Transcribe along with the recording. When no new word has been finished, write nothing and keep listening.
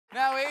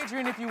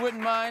Adrian, if you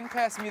wouldn't mind,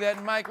 pass me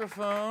that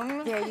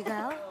microphone. There you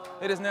go.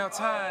 It is now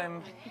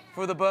time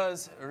for the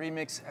Buzz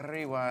Remix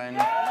Rewind.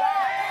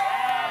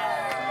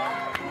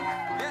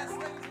 Yes,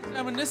 ladies and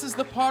gentlemen, this is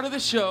the part of the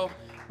show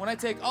when I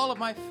take all of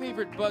my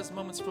favorite Buzz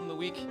moments from the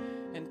week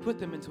and put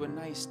them into a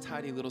nice,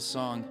 tidy little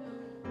song.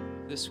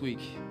 This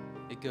week,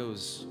 it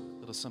goes a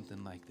little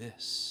something like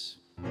this.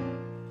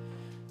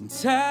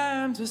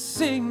 Time to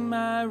sing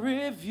my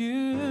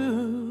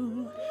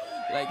review.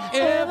 Like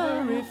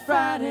every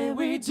Friday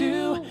we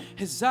do,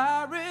 is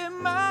our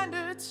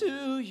reminder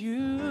to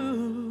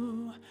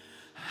you.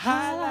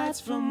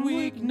 Highlights from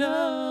week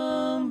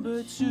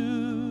number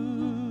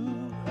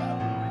 2.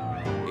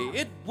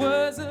 It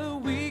was a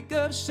week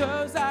of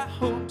shows I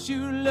hoped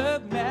you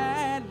loved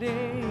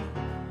madly,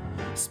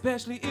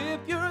 especially if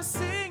you're a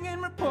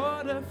singing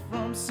reporter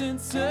from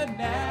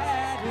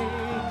Cincinnati.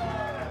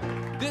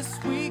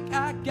 This week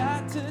I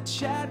got to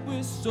chat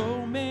with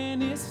so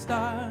many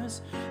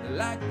stars,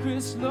 like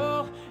Chris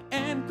Lowe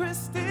and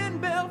Kristen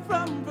Bell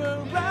from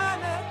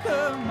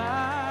Veronica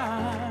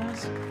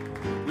Mars.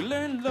 We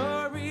learned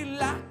Lori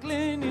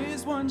Loughlin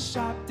is one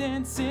sharp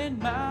dancing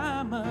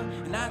mama,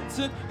 and I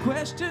took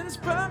questions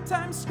from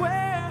Times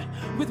Square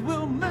with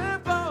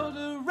Wilmer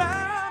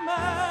Valderrama.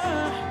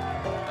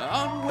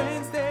 On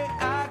Wednesday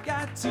I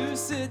got to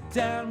sit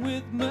down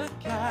with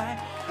Mackay,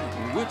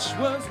 which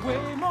was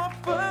way more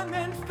fun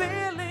than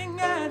failing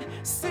at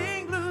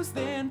Sing, Lose,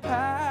 Then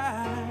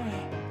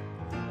Pie.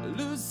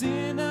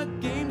 Losing a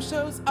game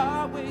show's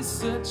always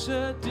such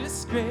a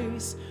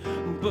disgrace,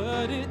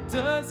 but it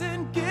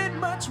doesn't get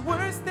much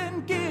worse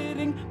than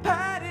getting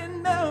pied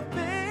in the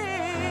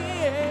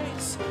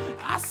face.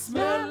 I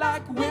smell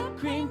like whipped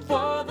cream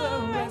for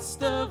the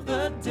rest of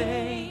the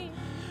day.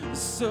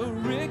 So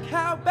Rick,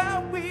 how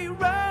about we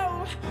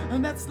roll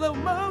that slow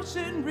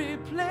motion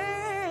replay?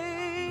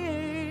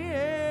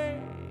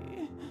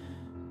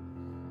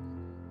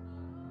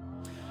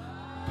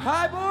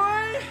 Pie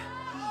boy,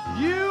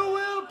 you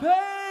will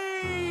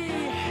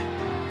pay.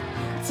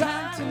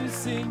 Time to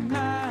sing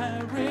my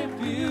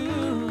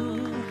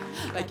review.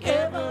 Like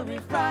every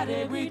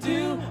Friday we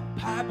do.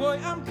 Pie boy,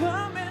 I'm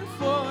coming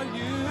for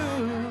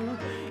you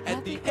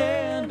at the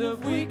end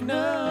of week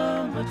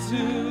number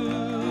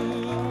 2.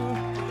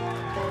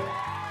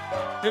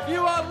 If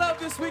you all love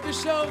this week of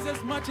shows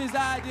as much as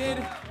I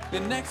did, the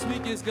next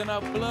week is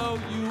gonna blow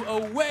you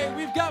away.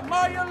 We've got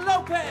Mario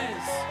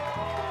Lopez,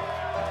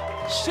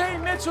 Shay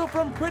Mitchell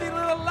from Pretty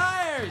Little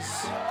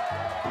Liars,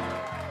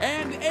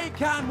 and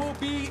Akon will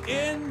be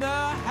in the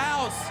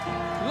house.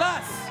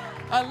 Plus,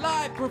 a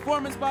live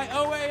performance by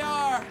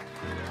OAR.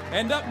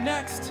 And up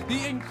next,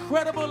 the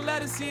incredible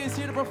Lettucey is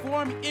here to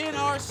perform in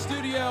our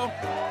studio.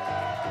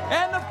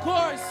 And of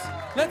course,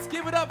 let's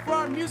give it up for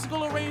our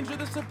musical arranger,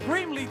 the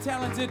supremely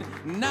talented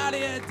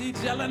Nadia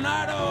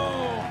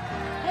DiGelinardo.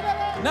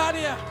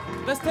 Nadia,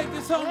 let's take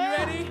this home. You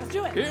ready? Let's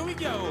do it. Here we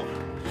go.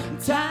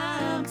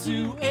 Time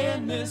to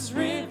end this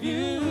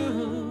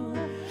review.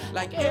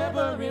 Like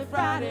every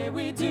Friday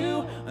we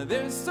do,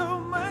 there's so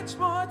much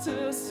more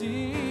to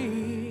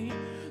see.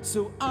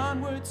 So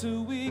onward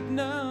to week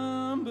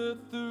number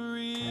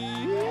 3.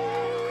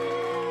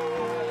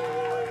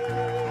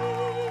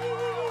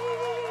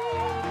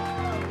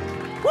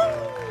 Woo!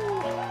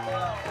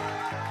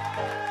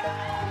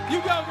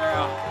 You go,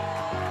 girl.